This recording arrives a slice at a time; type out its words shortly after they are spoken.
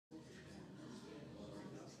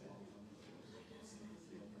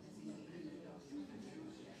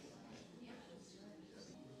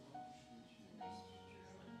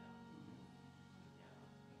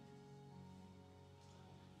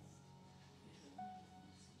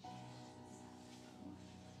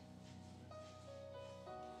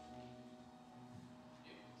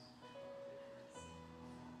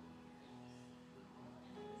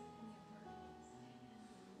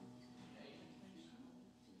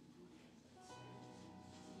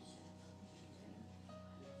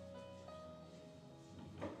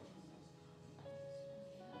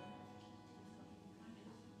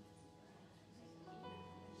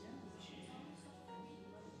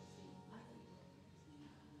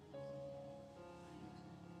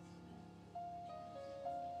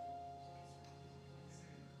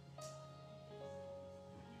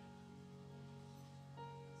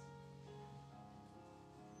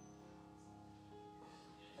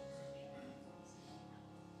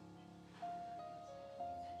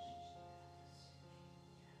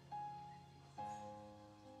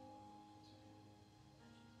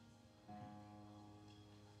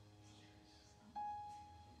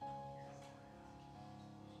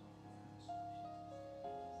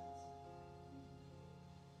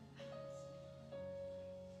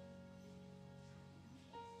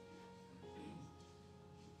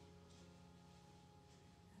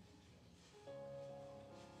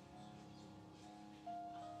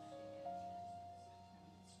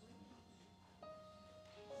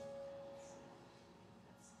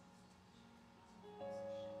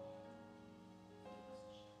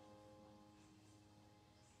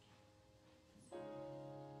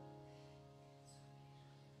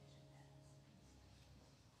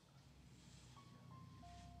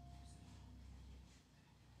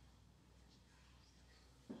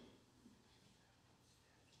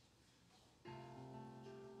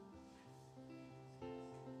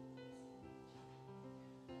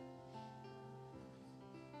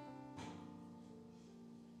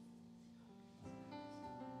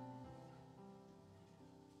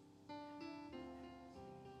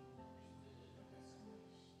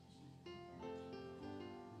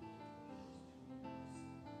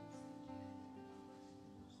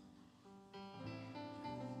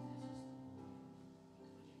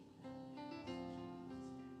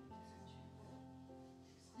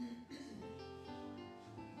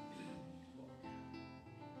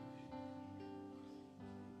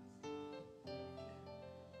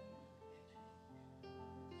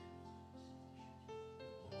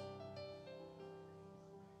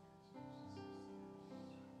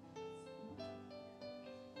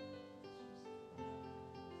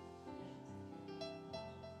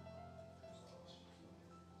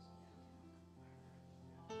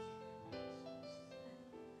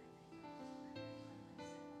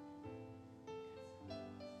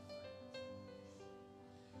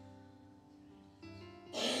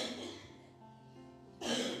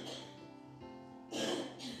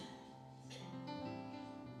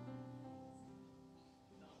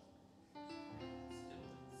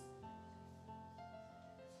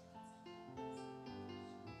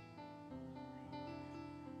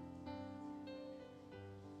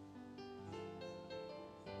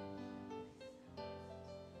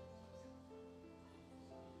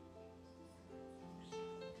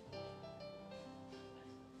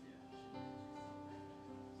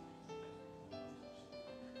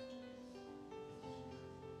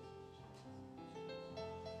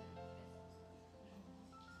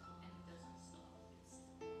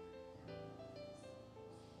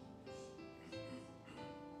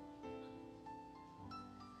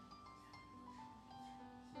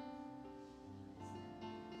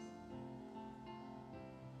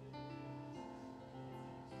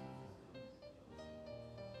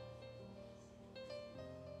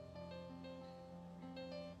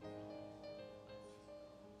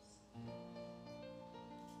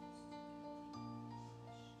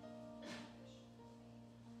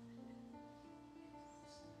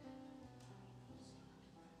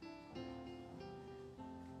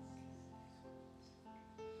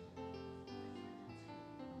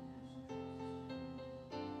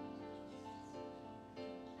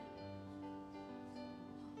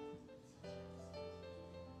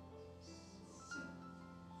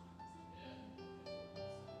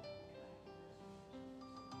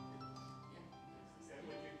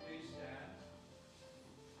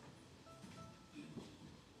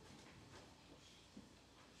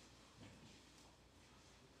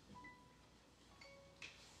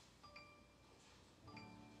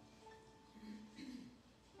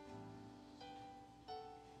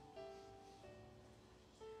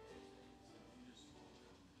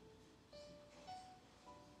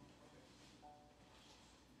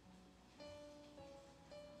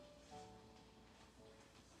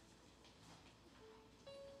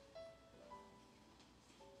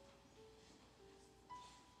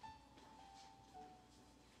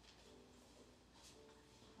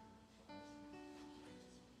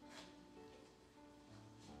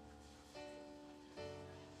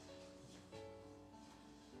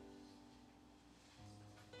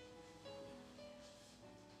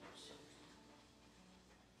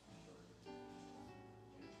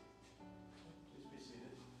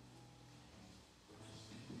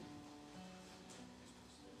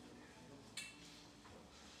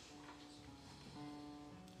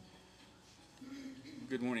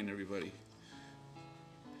Good morning, everybody.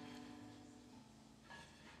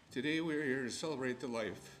 Today we are here to celebrate the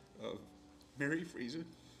life of Mary Friesen.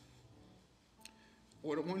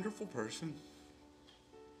 What a wonderful person.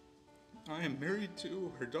 I am married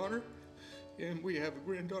to her daughter, and we have a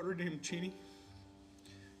granddaughter named Jeannie.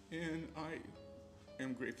 And I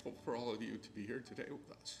am grateful for all of you to be here today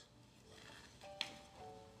with us.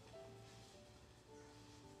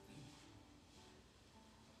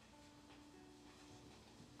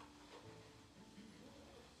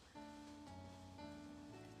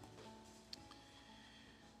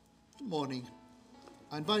 Good morning.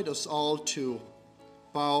 I invite us all to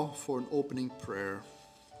bow for an opening prayer.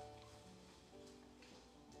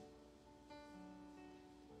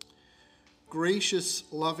 Gracious,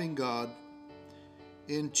 loving God,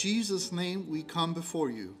 in Jesus' name we come before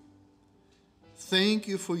you. Thank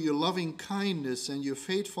you for your loving kindness and your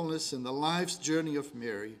faithfulness in the life's journey of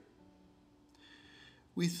Mary.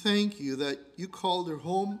 We thank you that you called her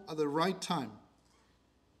home at the right time.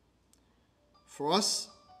 For us,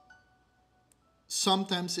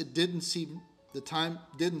 sometimes the time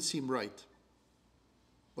didn't seem right,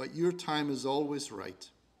 but your time is always right.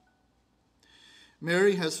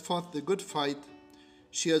 Mary has fought the good fight.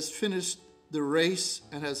 She has finished the race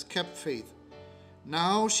and has kept faith.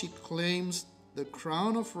 Now she claims the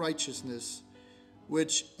crown of righteousness,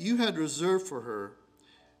 which you had reserved for her.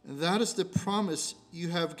 And that is the promise you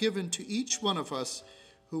have given to each one of us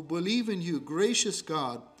who believe in you, gracious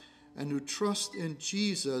God, and who trust in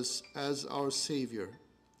Jesus as our Savior.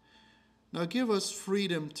 Now give us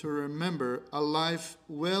freedom to remember a life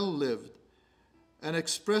well lived and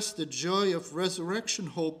express the joy of resurrection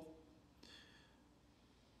hope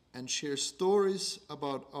and share stories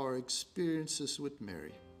about our experiences with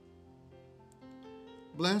Mary.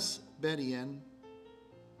 Bless Betty Ann,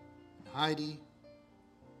 Heidi,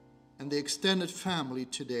 and the extended family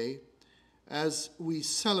today as we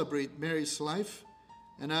celebrate Mary's life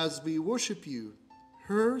and as we worship you,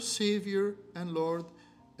 her Savior and Lord,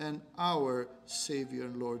 and our Savior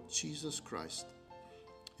and Lord Jesus Christ.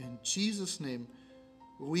 In Jesus' name,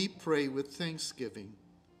 we pray with thanksgiving.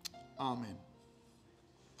 Amen.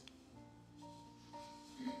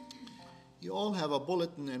 You all have a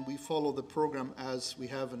bulletin, and we follow the program as we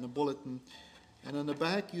have in the bulletin. And on the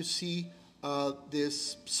back, you see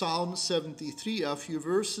this Psalm 73, a few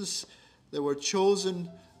verses that were chosen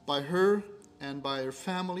by her and by her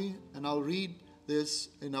family, and I'll read this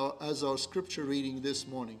as our scripture reading this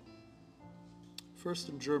morning. First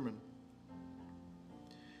in German.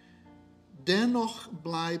 Dennoch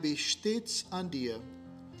bleibe ich stets an dir.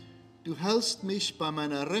 Du hältst mich bei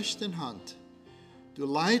meiner rechten Hand. Du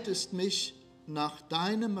leitest mich nach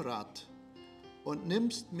deinem Rat und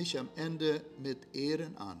nimmst mich am Ende mit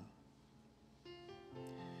Ehren an.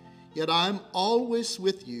 Yet I am always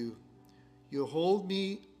with you. You hold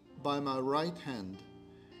me by my right hand.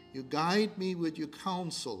 You guide me with your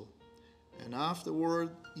counsel, and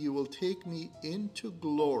afterward you will take me into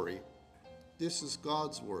glory. This is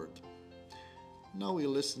God's word. Now we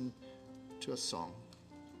listen to a song.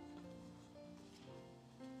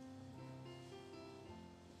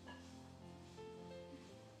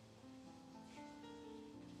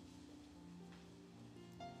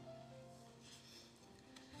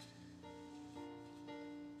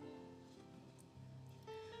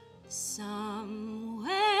 Somewhere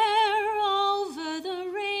over the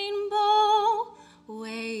rainbow,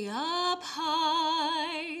 way up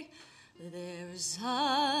high, there's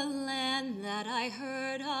a land that I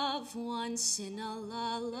heard of once in a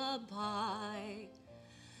lullaby.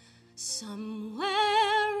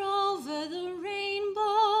 Somewhere over the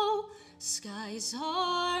rainbow, skies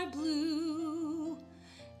are blue,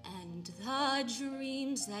 and the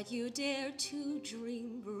dreams that you dare to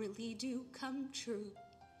dream really do come true.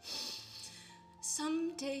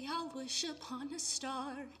 Someday I'll wish upon a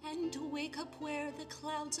star and wake up where the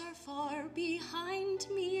clouds are far behind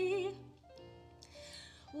me,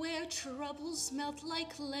 where troubles melt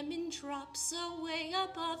like lemon drops away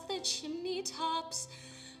above the chimney tops.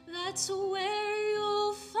 That's where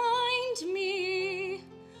you'll find me.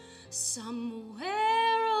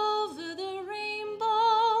 Somewhere over the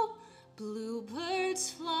rainbow, bluebirds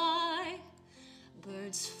fly.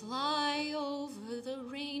 Birds fly over the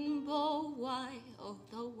rainbow, why, oh,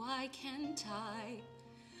 though why can't I?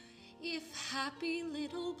 If happy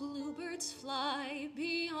little bluebirds fly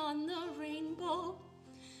beyond the rainbow,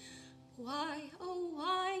 why, oh,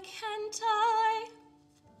 why can't I?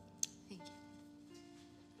 Thank you.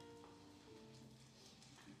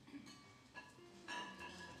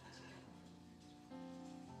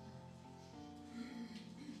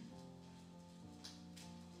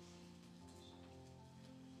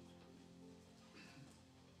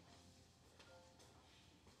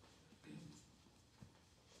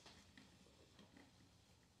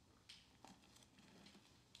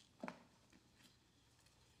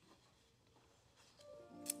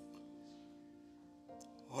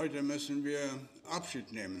 Heute müssen wir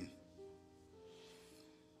Abschied nehmen.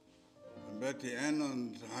 Betty Ann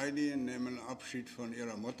und Heidi nehmen Abschied von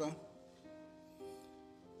ihrer Mutter.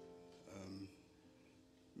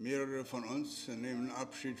 Mehrere von uns nehmen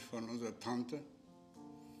Abschied von unserer Tante.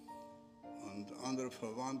 Und andere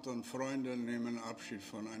Verwandte und Freunde nehmen Abschied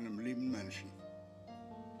von einem lieben Menschen.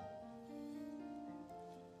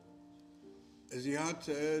 Sie hat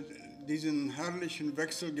diesen herrlichen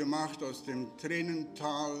Wechsel gemacht aus dem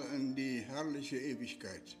Tränental in die herrliche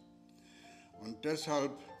Ewigkeit. Und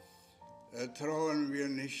deshalb trauern wir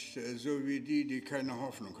nicht so wie die, die keine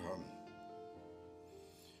Hoffnung haben.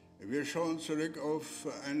 Wir schauen zurück auf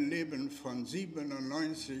ein Leben von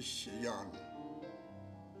 97 Jahren.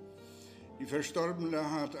 Die Verstorbene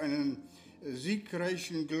hat einen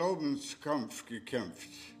siegreichen Glaubenskampf gekämpft.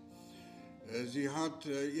 Sie hat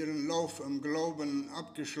ihren Lauf im Glauben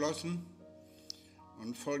abgeschlossen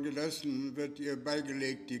und folgedessen wird ihr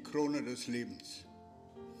beigelegt die Krone des Lebens,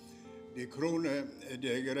 die Krone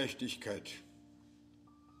der Gerechtigkeit.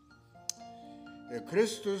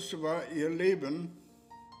 Christus war ihr Leben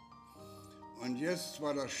und jetzt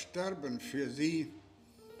war das Sterben für sie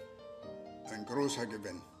ein großer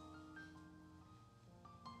Gewinn.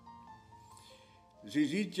 Sie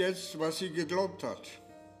sieht jetzt, was sie geglaubt hat.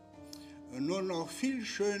 Nur noch viel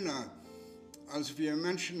schöner, als wir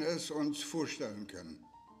Menschen es uns vorstellen können.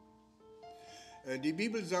 Die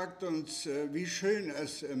Bibel sagt uns, wie schön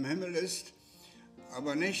es im Himmel ist,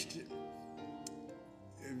 aber nicht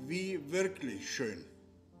wie wirklich schön.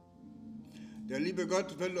 Der liebe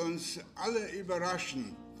Gott will uns alle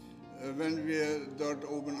überraschen, wenn wir dort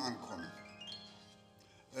oben ankommen.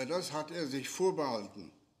 Das hat er sich vorbehalten.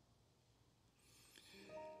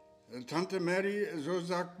 Tante Mary, so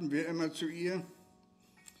sagten wir immer zu ihr,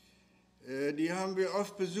 die haben wir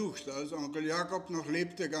oft besucht, als Onkel Jakob noch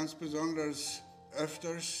lebte, ganz besonders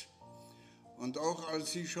öfters. Und auch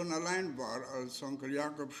als sie schon allein war, als Onkel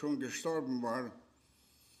Jakob schon gestorben war,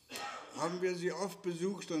 haben wir sie oft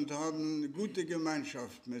besucht und haben gute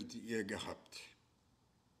Gemeinschaft mit ihr gehabt.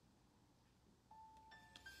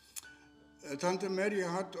 Tante Mary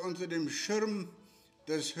hat unter dem Schirm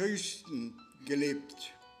des Höchsten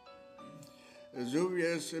gelebt. So wie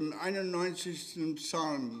es im 91.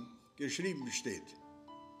 Psalm geschrieben steht.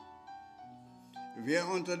 Wer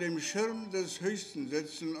unter dem Schirm des Höchsten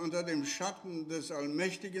sitzt und unter dem Schatten des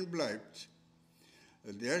Allmächtigen bleibt,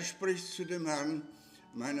 der spricht zu dem Herrn,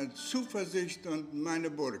 meine Zuversicht und meine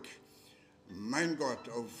Burg, mein Gott,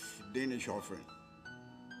 auf den ich hoffe.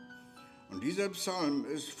 Und dieser Psalm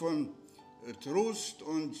ist von Trost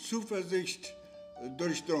und Zuversicht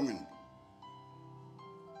durchdrungen.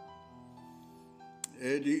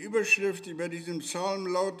 Die Überschrift über diesen Psalm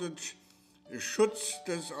lautet Schutz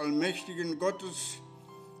des allmächtigen Gottes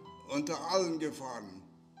unter allen Gefahren.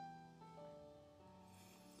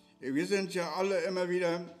 Wir sind ja alle immer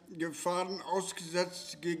wieder Gefahren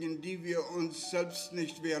ausgesetzt, gegen die wir uns selbst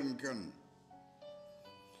nicht wehren können.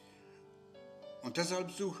 Und deshalb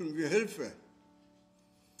suchen wir Hilfe.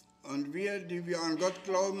 Und wir, die wir an Gott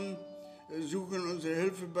glauben, suchen unsere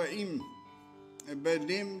Hilfe bei ihm, bei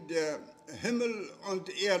dem, der Himmel und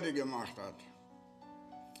Erde gemacht hat.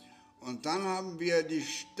 Und dann haben wir die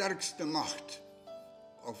stärkste Macht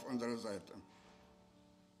auf unserer Seite.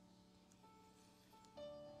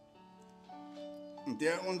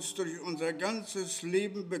 Der uns durch unser ganzes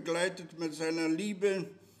Leben begleitet mit seiner Liebe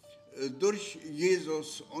durch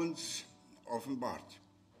Jesus uns offenbart.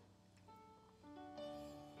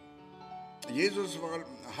 Jesus war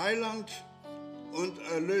Heiland und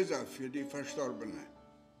Erlöser für die Verstorbene.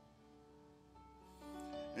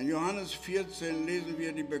 In Johannes 14 lesen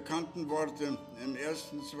wir die bekannten Worte im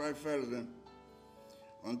ersten 2 Verse.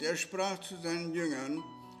 Und er sprach zu seinen Jüngern,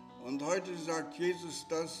 und heute sagt Jesus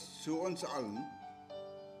das zu uns allen,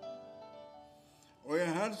 euer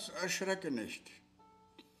Herz erschrecke nicht.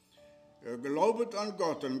 Ihr glaubet an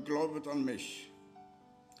Gott und glaubet an mich.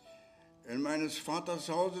 In meines Vaters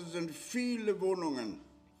Hause sind viele Wohnungen.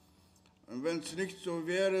 Und wenn es nicht so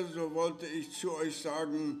wäre, so wollte ich zu euch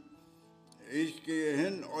sagen, ich gehe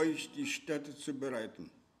hin, euch die Stätte zu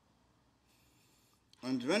bereiten.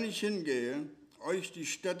 Und wenn ich hingehe, euch die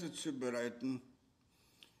Stätte zu bereiten,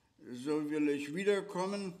 so will ich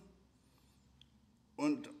wiederkommen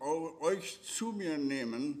und euch zu mir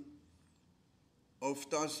nehmen, auf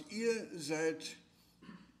dass ihr seid,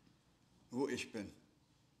 wo ich bin.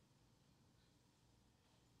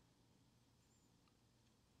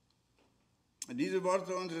 Diese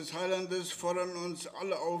Worte unseres Heilandes fordern uns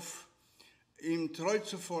alle auf, ihm treu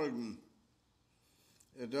zu folgen,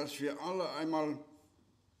 dass wir alle einmal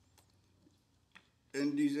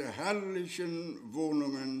in diese herrlichen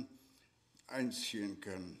Wohnungen einziehen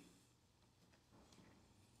können.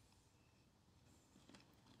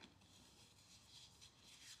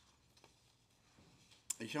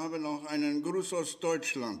 Ich habe noch einen Gruß aus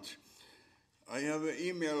Deutschland. I have an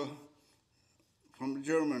email from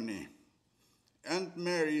Germany. Aunt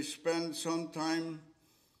Mary spent some time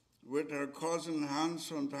with her cousin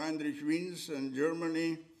Hans and Heinrich Wiens in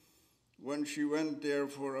Germany when she went there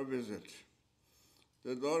for a visit.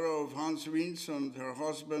 The daughter of Hans Wiens and her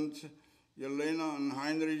husband, Jelena and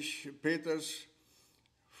Heinrich Peters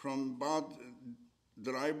from Bad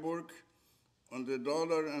Dreiburg, and the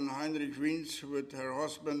daughter and Heinrich Wiens with her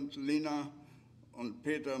husband, Lina and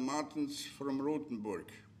Peter Martens from Rothenburg,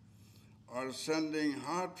 are sending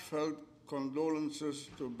heartfelt condolences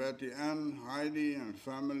to Betty Ann, Heidi and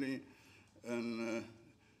family, and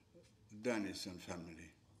Dennis and family.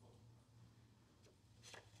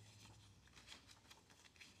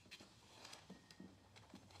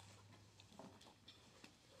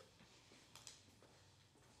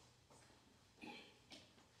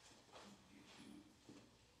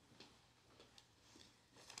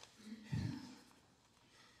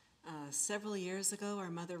 Several years ago,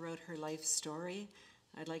 our mother wrote her life story.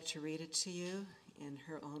 I'd like to read it to you in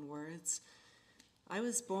her own words. I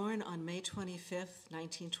was born on May 25th,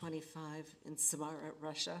 1925, in Samara,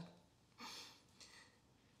 Russia.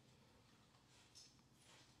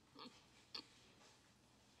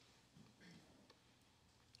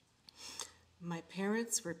 My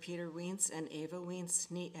parents were Peter Wiens and Eva Wiens,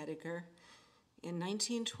 nee Ediger. In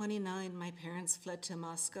 1929, my parents fled to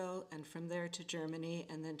Moscow and from there to Germany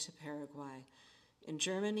and then to Paraguay. In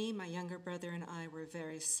Germany, my younger brother and I were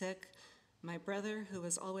very sick. My brother, who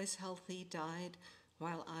was always healthy, died,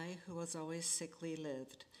 while I, who was always sickly,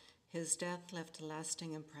 lived. His death left a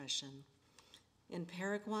lasting impression. In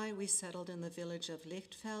Paraguay, we settled in the village of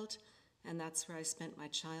Lichtfeld, and that's where I spent my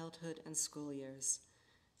childhood and school years.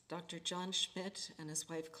 Dr. John Schmidt and his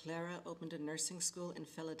wife Clara opened a nursing school in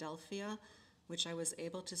Philadelphia, which I was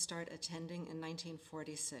able to start attending in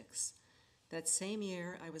 1946. That same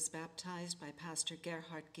year, I was baptized by Pastor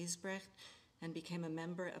Gerhard Giesbrecht and became a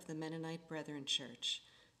member of the Mennonite Brethren Church.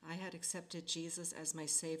 I had accepted Jesus as my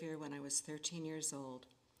Savior when I was 13 years old.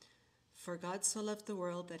 For God so loved the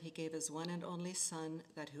world that he gave his one and only Son,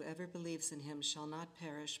 that whoever believes in him shall not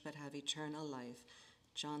perish but have eternal life.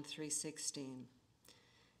 John 3:16.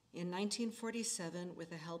 In 1947, with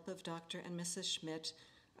the help of Dr. and Mrs. Schmidt,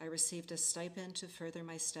 I received a stipend to further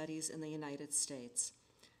my studies in the United States.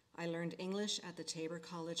 I learned English at the Tabor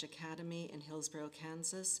College Academy in Hillsborough,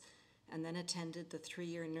 Kansas, and then attended the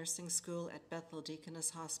 3-year nursing school at Bethel Deaconess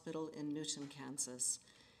Hospital in Newton, Kansas.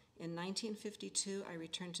 In 1952, I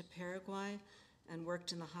returned to Paraguay and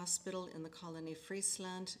worked in the hospital in the colony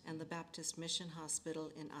Friesland and the Baptist Mission Hospital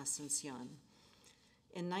in Asuncion.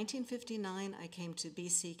 In 1959, I came to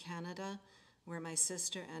BC, Canada, where my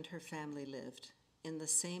sister and her family lived. In the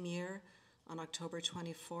same year, on October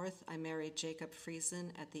 24th, I married Jacob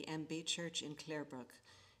Friesen at the MB Church in Clarebrook.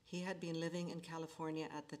 He had been living in California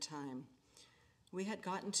at the time. We had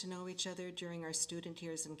gotten to know each other during our student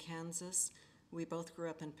years in Kansas. We both grew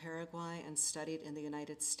up in Paraguay and studied in the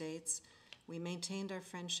United States. We maintained our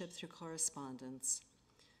friendship through correspondence.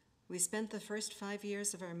 We spent the first 5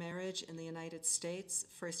 years of our marriage in the United States,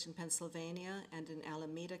 first in Pennsylvania and in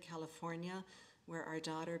Alameda, California, where our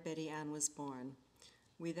daughter Betty Ann was born.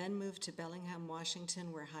 We then moved to Bellingham,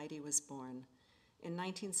 Washington, where Heidi was born. In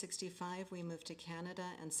 1965, we moved to Canada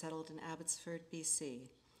and settled in Abbotsford, BC.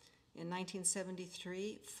 In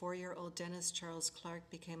 1973, 4-year-old Dennis Charles Clark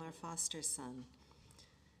became our foster son.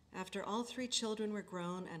 After all 3 children were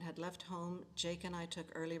grown and had left home, Jake and I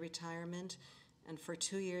took early retirement and for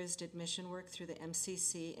 2 years did mission work through the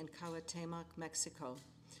MCC in Cuauhtémoc, Mexico.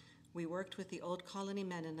 We worked with the Old Colony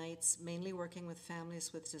Mennonites, mainly working with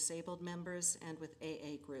families with disabled members and with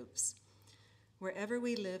AA groups. Wherever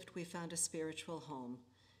we lived, we found a spiritual home.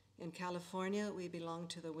 In California, we belonged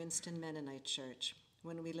to the Winston Mennonite Church.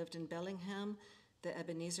 When we lived in Bellingham, the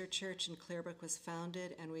Ebenezer Church in Clarebrook was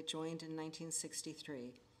founded, and we joined in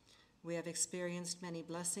 1963. We have experienced many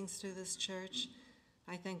blessings through this church.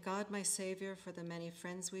 I thank God, my Savior, for the many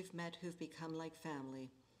friends we've met who've become like family.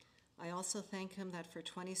 I also thank him that for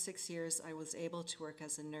 26 years I was able to work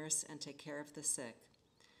as a nurse and take care of the sick.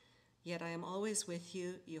 Yet I am always with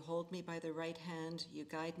you. You hold me by the right hand. You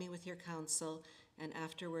guide me with your counsel, and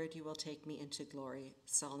afterward you will take me into glory.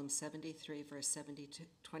 Psalm 73, verse 72,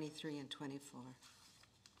 23 and 24.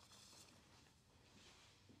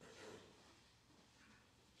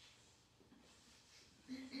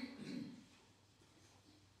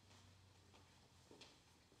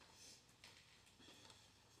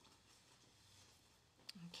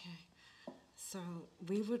 So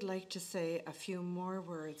we would like to say a few more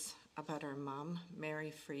words about our mom,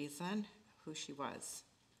 Mary Friesen, who she was.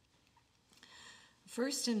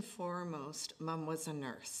 First and foremost, Mom was a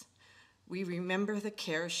nurse. We remember the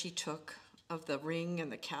care she took of the ring and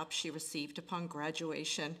the cap she received upon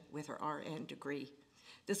graduation with her RN degree.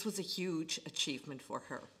 This was a huge achievement for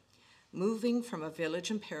her. Moving from a village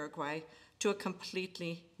in Paraguay to a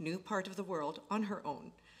completely new part of the world on her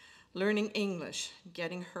own, learning English,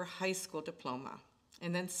 getting her high school diploma,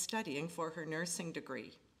 and then studying for her nursing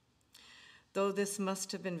degree. Though this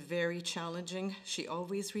must have been very challenging, she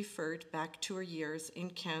always referred back to her years in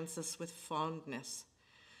Kansas with fondness.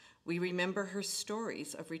 We remember her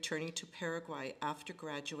stories of returning to Paraguay after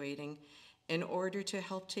graduating in order to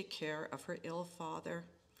help take care of her ill father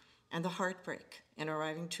and the heartbreak in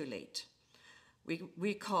arriving too late. We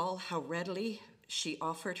recall how readily she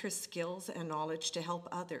offered her skills and knowledge to help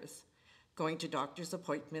others, going to doctor's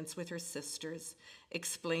appointments with her sisters,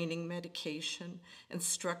 explaining medication,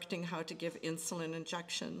 instructing how to give insulin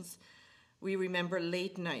injections. We remember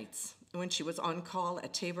late nights when she was on call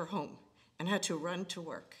at Tabor Home and had to run to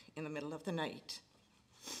work in the middle of the night.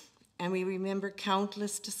 And we remember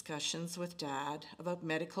countless discussions with Dad about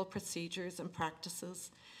medical procedures and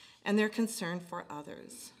practices and their concern for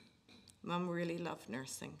others. Mom really loved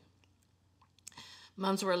nursing.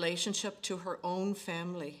 Mom's relationship to her own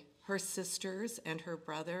family, her sisters and her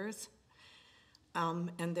brothers, and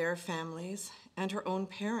their families, and her own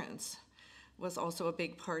parents was also a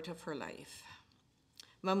big part of her life.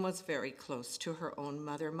 Mom was very close to her own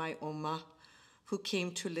mother, my Oma, who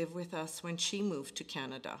came to live with us when she moved to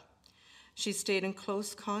Canada. She stayed in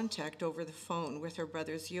close contact over the phone with her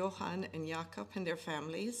brothers Johan and Jakob and their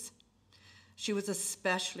families. She was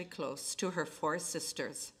especially close to her 4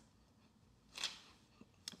 sisters,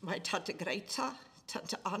 my Tante Greta,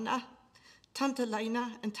 Tante Anna, Tante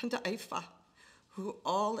Lina, and Tante Eifa, who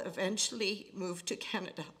all eventually moved to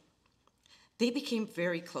Canada. They became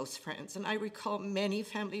very close friends, and I recall many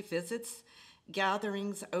family visits,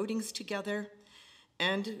 gatherings, outings together,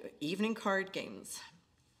 and evening card games.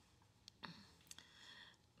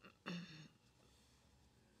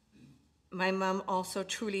 My mom also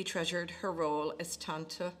truly treasured her role as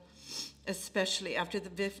Tante, especially after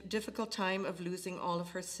the difficult time of losing all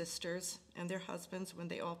of her sisters and their husbands when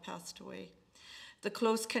they all passed away. The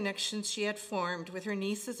close connections she had formed with her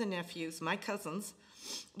nieces and nephews, my cousins,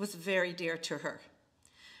 was very dear to her.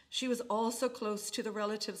 She was also close to the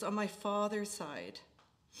relatives on my father's side.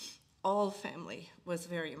 All family was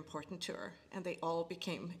very important to her, and they all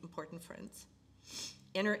became important friends.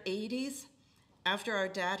 In her 80s, after our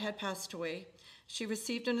dad had passed away, she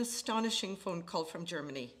received an astonishing phone call from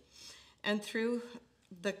Germany. And through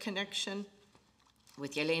the connection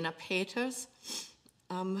with Jelena Peters,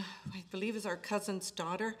 I believe is our cousin's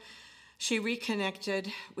daughter, she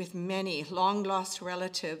reconnected with many long-lost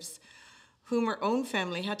relatives whom her own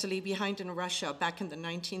family had to leave behind in Russia back in the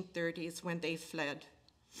 1930s when they fled.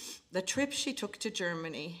 The trip she took to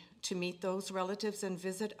Germany to meet those relatives and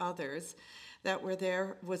visit others that were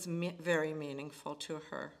there was very meaningful to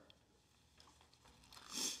her.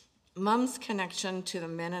 Mom's connection to the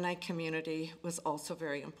Mennonite community was also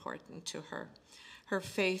very important to her. Her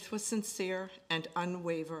faith was sincere and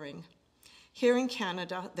unwavering. Here in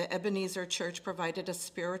Canada, the Ebenezer Church provided a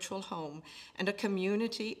spiritual home and a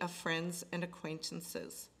community of friends and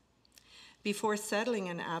acquaintances. Before settling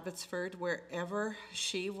in Abbotsford, wherever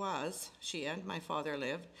she and my father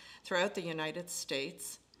lived, throughout the United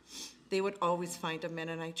States, they would always find a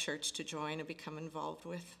Mennonite church to join and become involved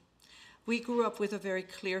with. We grew up with a very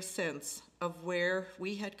clear sense of where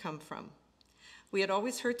we had come from. We had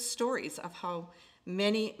always heard stories of how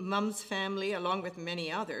Mom's family, along with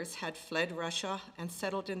many others, had fled Russia and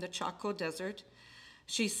settled in the Chaco Desert.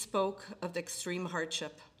 She spoke of the extreme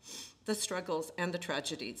hardship, the struggles, and the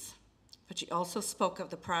tragedies. But she also spoke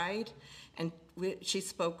of the pride, and she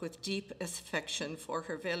spoke with deep affection for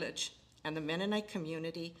her village and the Mennonite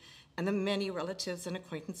community and the many relatives and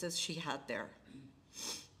acquaintances she had there.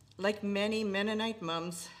 Like many Mennonite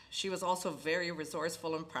moms, she was also very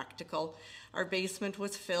resourceful and practical. Our basement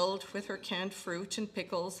was filled with her canned fruit and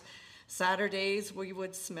pickles. Saturdays, we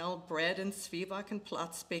would smell bread and svivak and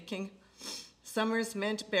platz baking. Summers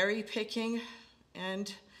meant berry picking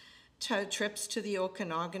and trips to the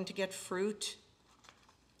Okanagan to get fruit.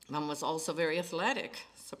 Mom was also very athletic,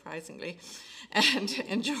 surprisingly, and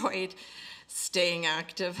enjoyed staying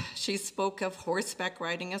active. She spoke of horseback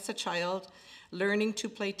riding as a child, learning to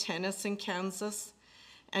play tennis in Kansas,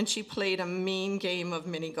 and she played a mean game of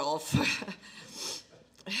mini golf.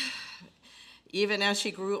 Even as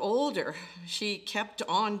she grew older, she kept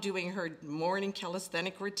on doing her morning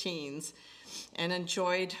calisthenic routines, and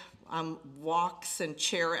enjoyed walks and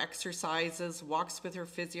chair exercises, walks with her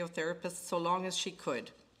physiotherapist so long as she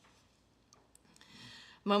could.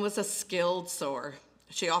 Mom was a skilled sewer.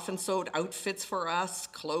 She often sewed outfits for us,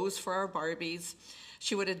 clothes for our Barbies.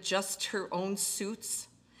 She would adjust her own suits.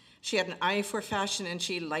 She had an eye for fashion, and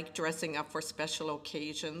she liked dressing up for special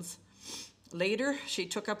occasions. Later, she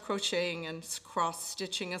took up crocheting and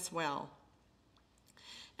cross-stitching as well.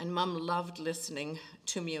 And Mom loved listening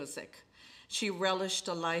to music. She relished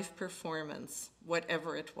a live performance,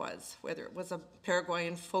 whatever it was, whether it was a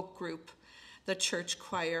Paraguayan folk group, the church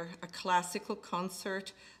choir, a classical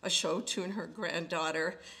concert, a show tune her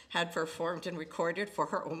granddaughter had performed and recorded for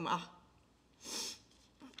her Oma.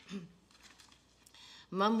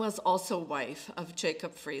 Mom was also wife of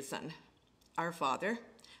Jacob Friesen, our father,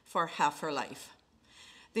 for half her life.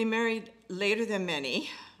 They married later than many,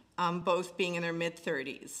 both being in their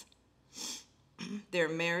mid-30s. Their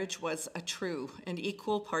marriage was a true and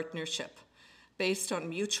equal partnership based on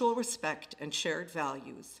mutual respect and shared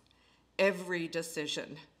values. Every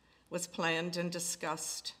decision was planned and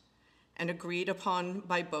discussed and agreed upon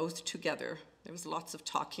by both together. There was lots of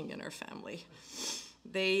talking in our family.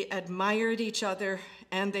 They admired each other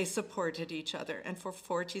and they supported each other. And for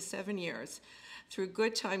 47 years, through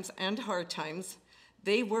good times and hard times,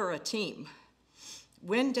 they were a team.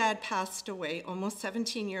 When Dad passed away almost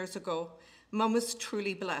 17 years ago, Mom was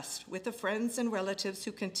truly blessed with the friends and relatives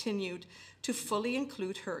who continued to fully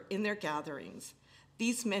include her in their gatherings.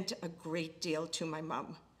 These meant a great deal to my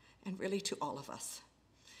mom and really to all of us.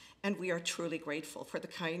 And we are truly grateful for the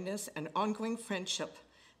kindness and ongoing friendship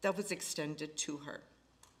that was extended to her.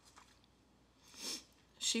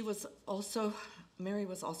 Mary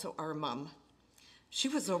was also our mom. She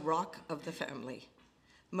was a rock of the family.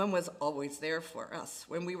 Mom was always there for us.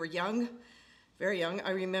 When we were young, very young,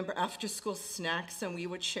 I remember after school snacks and we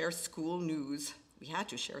would share school news. We had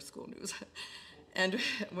to share school news. And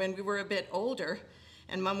when we were a bit older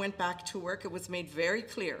and Mom went back to work, it was made very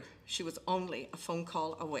clear she was only a phone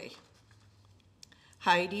call away.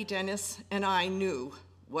 Heidi, Dennis, and I knew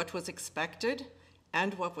what was expected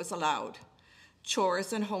and what was allowed.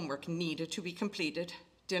 Chores and homework needed to be completed.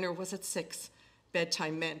 Dinner was at 6.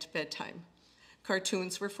 Bedtime meant bedtime.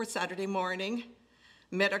 Cartoons were for Saturday morning.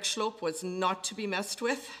 Middagslop was not to be messed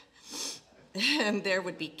with. And there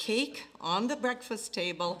would be cake on the breakfast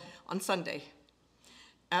table on Sunday.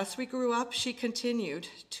 As we grew up, she continued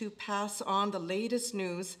to pass on the latest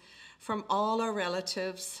news from all our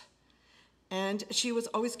relatives, and she was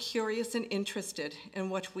always curious and interested in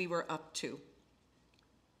what we were up to.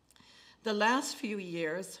 The last few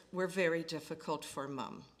years were very difficult for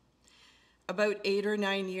Mom. About 8 or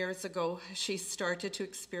 9 years ago, she started to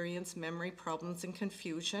experience memory problems and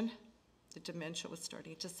confusion. The dementia was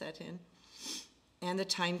starting to set in. And the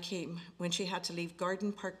time came when she had to leave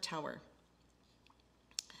Garden Park Tower.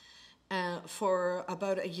 For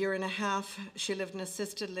about a year and a half, she lived in an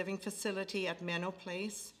assisted living facility at Menno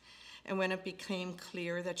Place. And when it became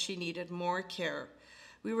clear that she needed more care,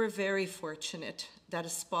 we were very fortunate that a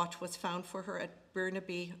spot was found for her at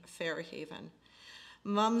Burnaby Fairhaven.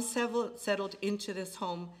 Mom settled into this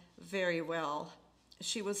home very well.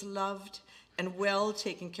 She was loved and well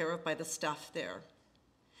taken care of by the staff there.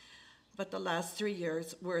 But the last 3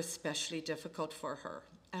 years were especially difficult for her,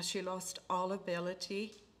 as she lost all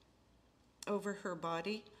ability over her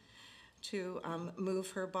body, to move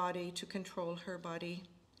her body, to control her body,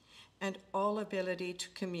 and all ability to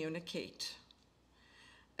communicate.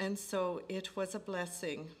 And so it was a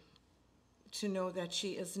blessing to know that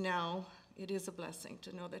she is now, it is a blessing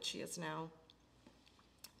to know that she is now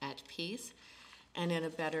at peace and in a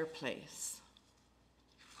better place.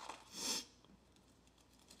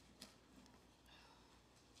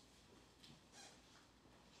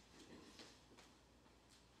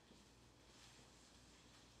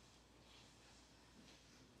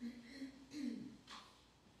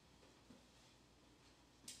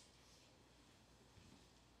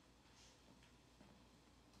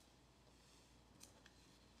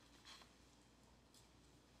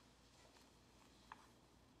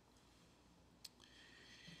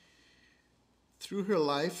 Through her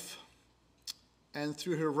life and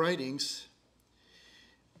through her writings,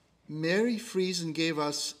 Mary Friesen gave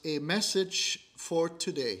us a message for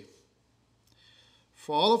today.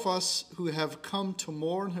 For all of us who have come to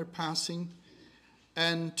mourn her passing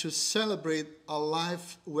and to celebrate a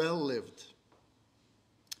life well lived.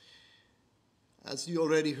 As you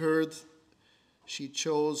already heard, she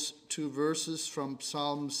chose 2 verses from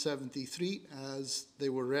Psalm 73 as they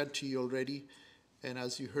were read to you already, and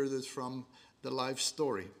as you heard it from the life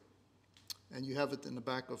story, and you have it in the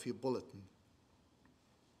back of your bulletin.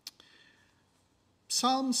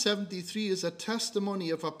 Psalm 73 is a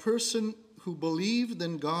testimony of a person who believed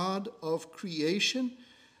in God of creation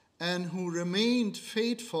and who remained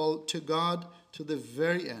faithful to God to the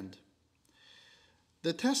very end.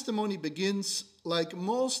 The testimony begins like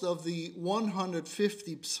most of the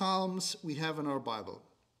 150 psalms we have in our Bible.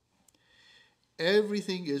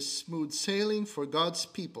 Everything is smooth sailing for God's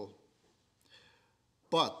people.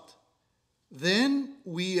 But then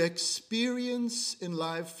we experience in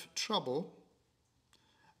life trouble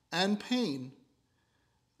and pain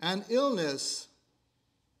and illness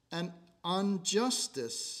and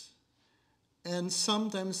injustice and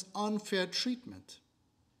sometimes unfair treatment.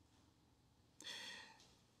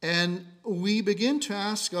 And we begin to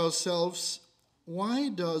ask ourselves, why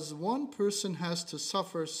does one person has to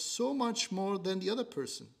suffer so much more than the other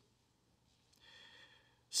person?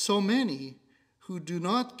 So many who do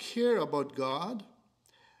not care about God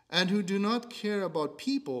and who do not care about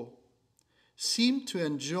people seem to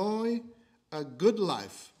enjoy a good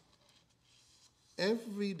life,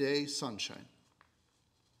 everyday sunshine.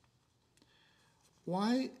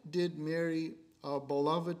 Why did Mary, our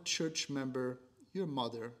beloved church member, your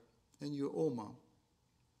mother and your Oma,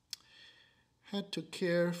 had to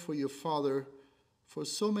care for your father for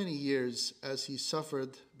so many years as he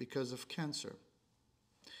suffered because of cancer?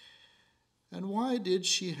 And why did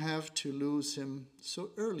she have to lose him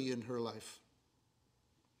so early in her life?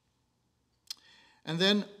 And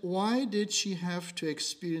then why did she have to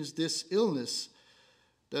experience this illness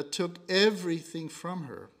that took everything from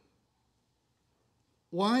her?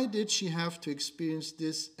 Why did she have to experience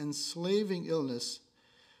this enslaving illness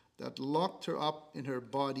that locked her up in her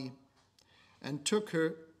body and took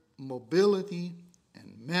her mobility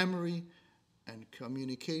and memory and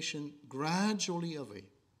communication gradually away?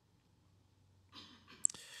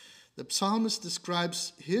 The psalmist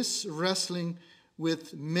describes his wrestling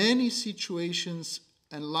with many situations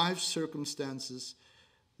and life circumstances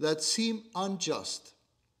that seem unjust,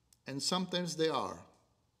 and sometimes they are.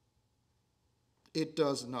 It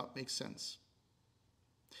does not make sense.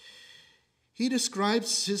 He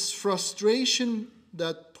describes his frustration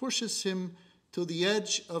that pushes him to the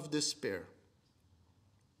edge of despair.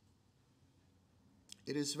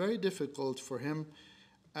 It is very difficult for him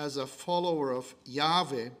as a follower of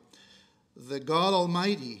Yahweh, the God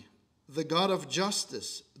Almighty, the God of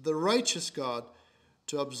justice, the righteous God,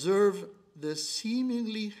 to observe the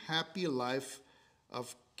seemingly happy life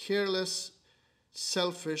of careless,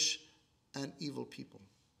 selfish, and evil people.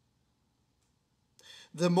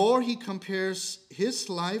 The more he compares his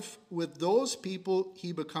life with those people,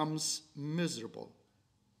 he becomes miserable.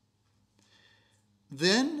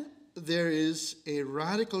 Then there is a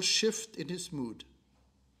radical shift in his mood.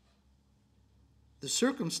 The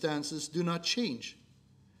circumstances do not change.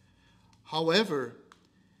 However,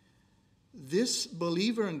 this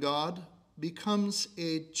believer in God becomes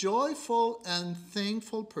a joyful and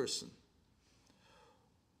thankful person.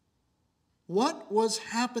 What was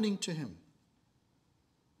happening to him?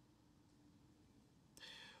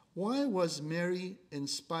 Why was Mary, in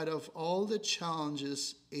spite of all the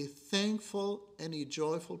challenges, a thankful and a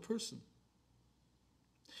joyful person?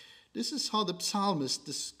 This is how the psalmist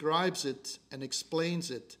describes it and explains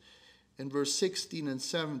it in verse 16 and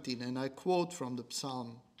 17, and I quote from the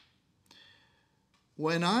psalm.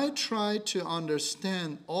 When I tried to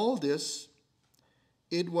understand all this,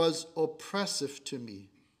 it was oppressive to me,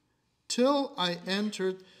 till I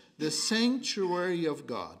entered the sanctuary of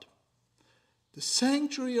God. The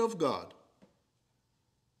sanctuary of God.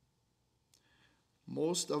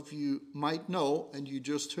 Most of you might know, and you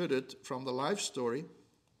just heard it from the life story,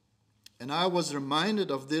 and I was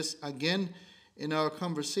reminded of this again in our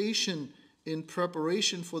conversation in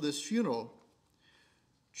preparation for this funeral.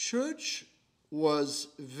 Church was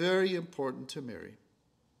very important to Mary.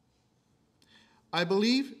 I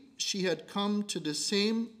believe she had come to the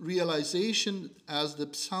same realization as the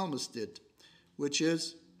psalmist did, which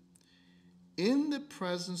is, in the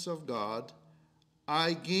presence of God,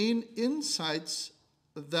 I gain insights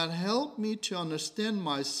that help me to understand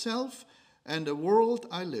myself and the world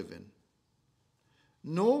I live in.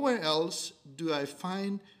 Nowhere else do I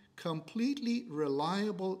find completely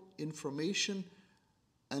reliable information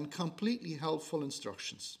and completely helpful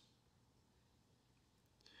instructions.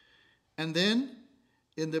 And then,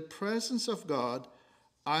 in the presence of God,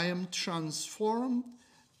 I am transformed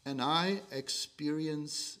and I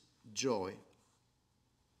experience joy.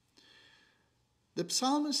 The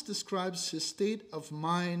psalmist describes his state of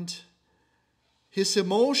mind, his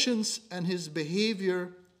emotions, and his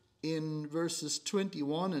behavior in verses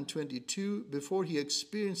 21 and 22 before he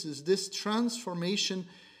experiences this transformation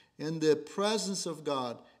in the presence of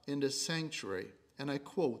God in the sanctuary. and I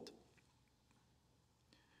quote,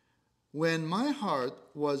 "When my heart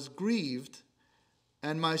was grieved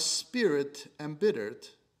and my spirit embittered,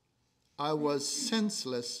 I was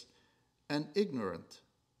senseless and ignorant,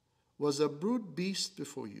 was a brute beast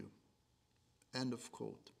before you." End of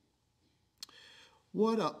quote.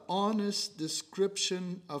 What an honest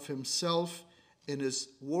description of himself in his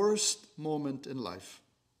worst moment in life.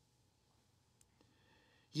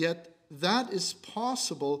 Yet that is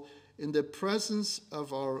possible in the presence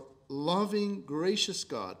of our loving, gracious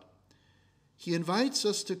God. He invites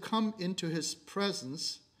us to come into his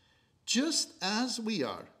presence just as we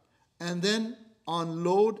are, and then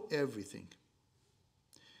unload everything.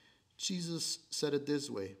 Jesus said it this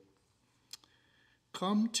way,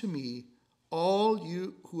 "Come to me, all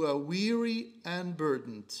you who are weary and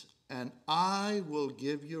burdened, and I will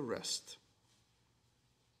give you rest."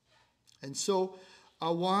 And so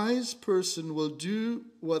a wise person will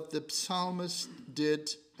do what the psalmist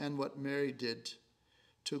did and what Mary did,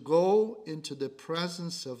 to go into the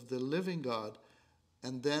presence of the living God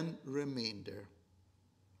and then remain there.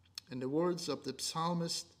 In the words of the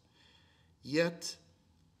psalmist, "Yet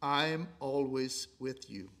I am always with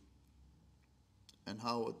you." And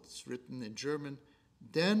how it's written in German,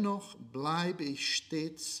 "Dennoch bleibe ich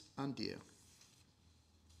stets an dir."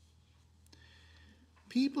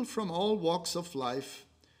 People from all walks of life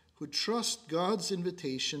who trust God's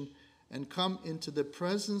invitation and come into the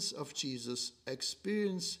presence of Jesus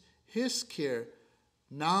experience his care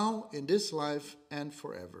now in this life and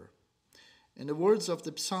forever. In the words of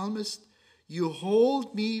the psalmist, "You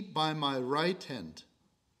hold me by my right hand,"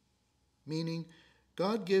 meaning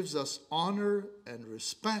God gives us honor and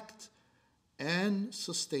respect and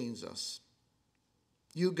sustains us.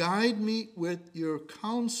 "You guide me with your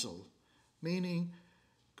counsel," meaning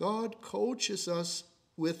God coaches us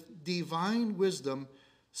with divine wisdom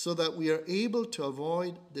so that we are able to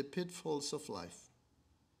avoid the pitfalls of life.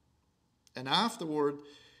 And afterward,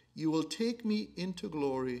 "You will take me into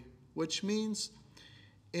glory," which means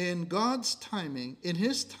in God's timing, in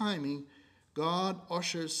his timing, God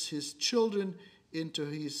ushers his children into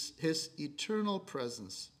his eternal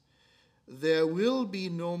presence. There will be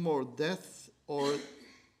no more death or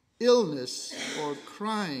illness or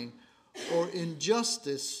crying or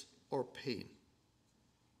injustice or pain.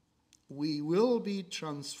 We will be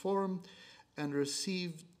transformed and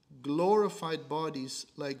receive glorified bodies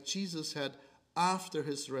like Jesus had after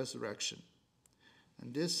his resurrection.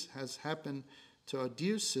 And this has happened to our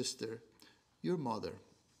dear sister, your mother.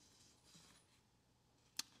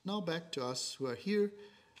 Now back to us who are here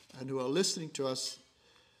and who are listening to us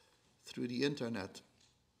through the internet.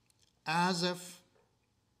 Asaph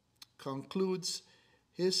concludes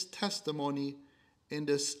his testimony in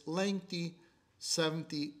this lengthy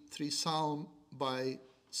 73 psalm by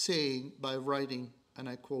writing, and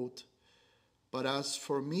I quote, "But as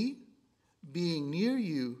for me, being near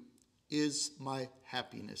you is my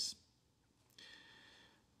happiness."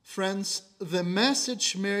 Friends, the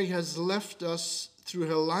message Mary has left us through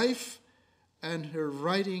her life and her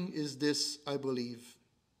writing is this, I believe.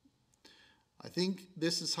 I think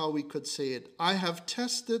this is how we could say it. I have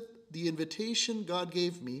tested the invitation God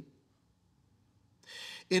gave me.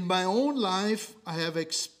 In my own life, I have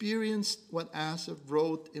experienced what Asaph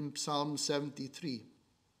wrote in Psalm 73.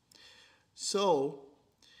 So,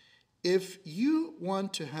 if you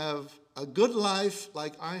want to have a good life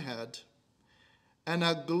like I had and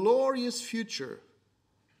a glorious future,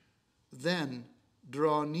 then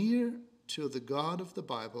draw near to the God of the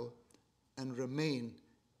Bible and remain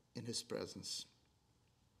in his presence.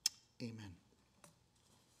 Amen.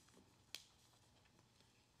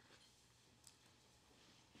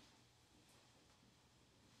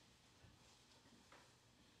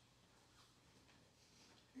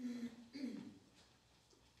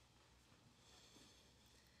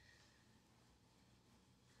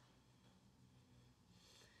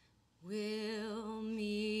 We'll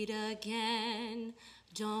meet again,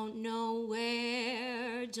 don't know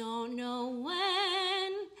where, don't know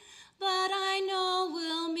when, but I know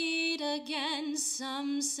we'll meet again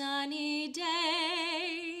some sunny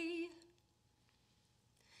day.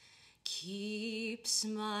 Keep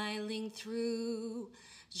smiling through,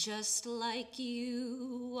 just like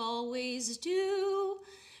you always do,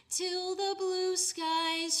 till the blue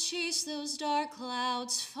skies chase those dark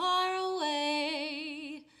clouds far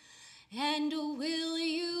away. And will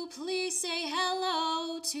you please say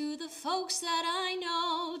hello to the folks that I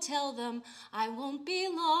know? Tell them I won't be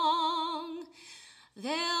long.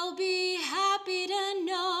 They'll be happy to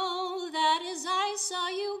know that as I saw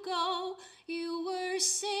you go, you were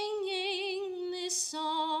singing this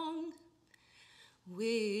song.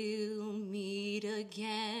 We'll meet meet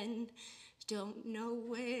again. Don't know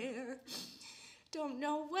where, don't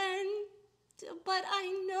know when, but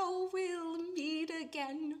I know we'll meet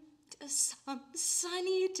again some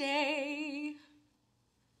sunny day.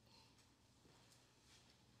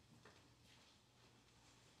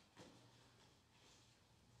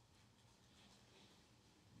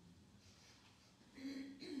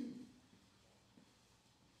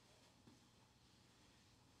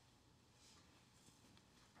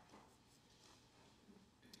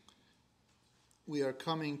 We are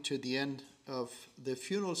coming to the end of the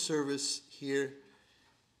funeral service here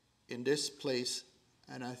in this place,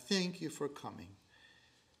 and I thank you for coming.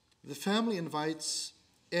 The family invites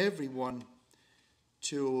everyone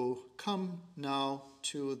to come now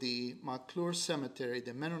to the McClure Cemetery,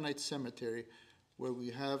 the Mennonite Cemetery, where we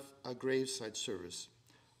have a graveside service.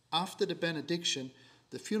 After the benediction,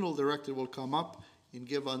 the funeral director will come up and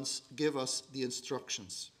give us the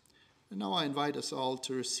instructions. And now I invite us all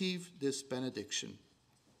to receive this benediction.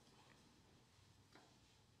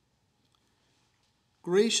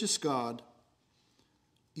 Gracious God,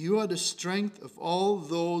 you are the strength of all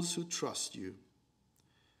those who trust you.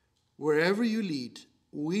 Wherever you lead,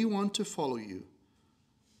 we want to follow you,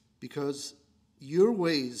 because your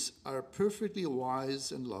ways are perfectly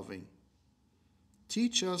wise and loving.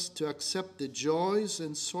 Teach us to accept the joys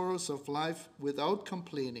and sorrows of life without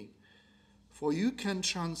complaining, for you can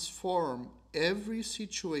transform every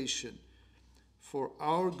situation for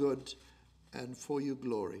our good and for your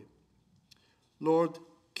glory. Lord,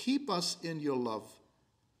 keep us in your love,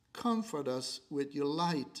 comfort us with your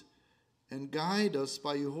light, and guide us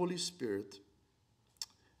by your Holy Spirit.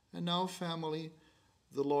 And now, family,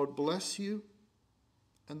 the Lord bless you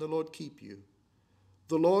and the Lord keep you.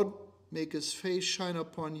 The Lord make his face shine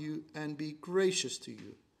upon you and be gracious to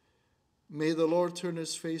you. May the Lord turn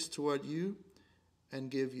his face toward you and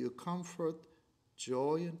give you comfort,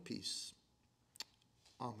 joy, and peace.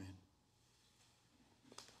 Amen.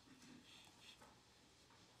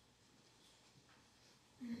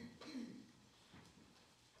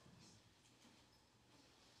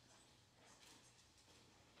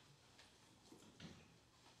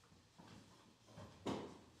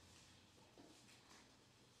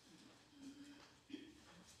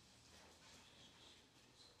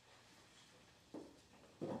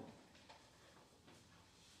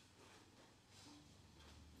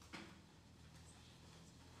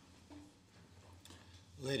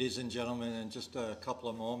 Ladies and gentlemen, in just a couple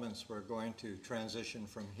of moments, we're going to transition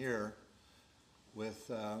from here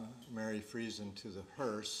with Mary Friesen to the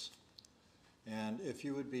hearse. And if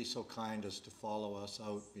you would be so kind as to follow us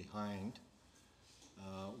out behind,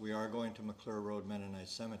 we are going to McClure Road Mennonite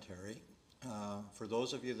Cemetery. For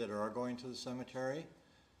those of you that are going to the cemetery,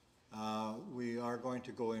 we are going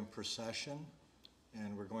to go in procession,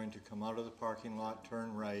 and we're going to come out of the parking lot,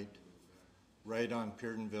 turn right on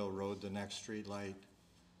Peardenville Road, the next street light.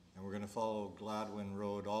 And we're going to follow Gladwin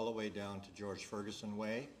Road all the way down to George Ferguson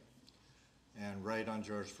Way, and right on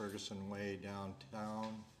George Ferguson Way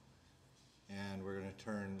downtown, and we're going to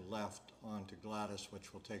turn left onto Gladys,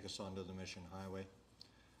 which will take us onto the Mission Highway.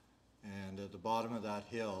 And at the bottom of that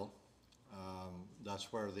hill,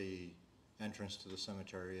 that's where the entrance to the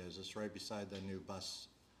cemetery is. It's right beside the new bus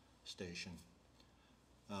station.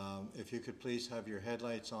 If you could please have your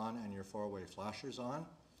headlights on and your four-way flashers on.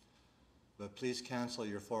 But please cancel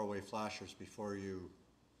your four-way flashers before you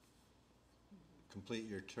complete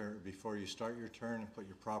your turn, before you start your turn, and put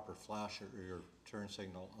your proper flasher or your turn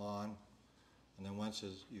signal on. And then once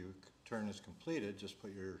your turn is completed, just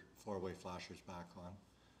put your four-way flashers back on.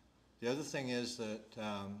 The other thing is that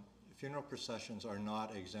funeral processions are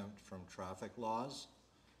not exempt from traffic laws,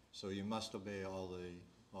 so you must obey all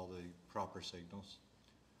the proper signals.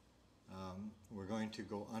 We're going to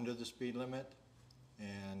go under the speed limit.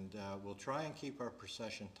 And we'll try and keep our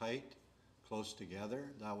procession tight, close together.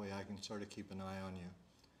 That way I can sort of keep an eye on you.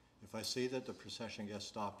 If I see that the procession gets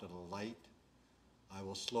stopped at a light, I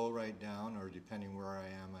will slow right down, or depending where I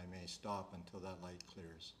am, I may stop until that light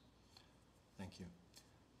clears. Thank you.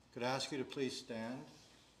 Could I ask you to please stand?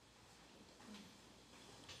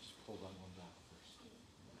 Just pull that one.